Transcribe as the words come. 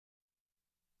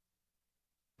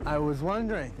I was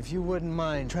wondering if you wouldn't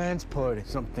mind transporting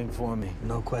something for me.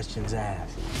 No questions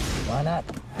asked. Why not?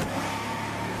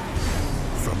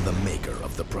 From the maker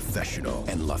of The Professional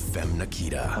and La Femme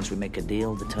Nikita. Once we make a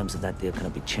deal, the terms of that deal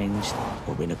cannot be changed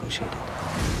or renegotiated.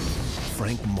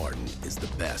 Frank Martin is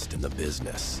the best in the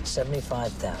business.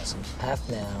 75,000, half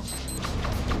now,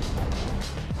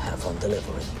 half on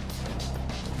delivery.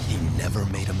 He never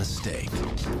made a mistake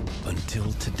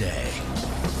until today.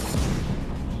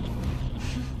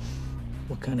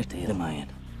 What kind of deal am I in?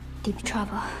 Deep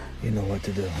trouble. You know what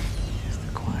to do.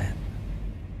 Just quiet.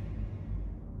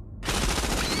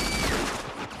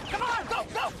 Come on, go,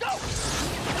 go, go!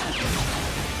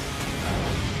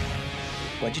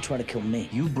 Why'd you try to kill me?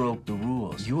 You broke the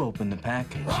rules. You opened the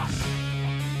package.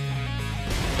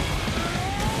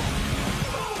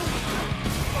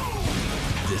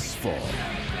 This fall,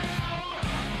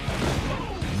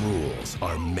 rules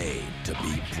are made to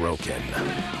be broken.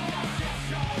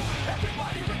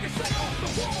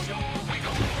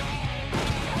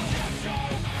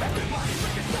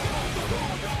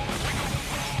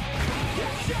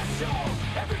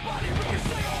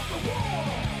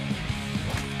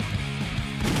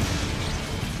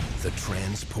 The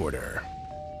Transporter.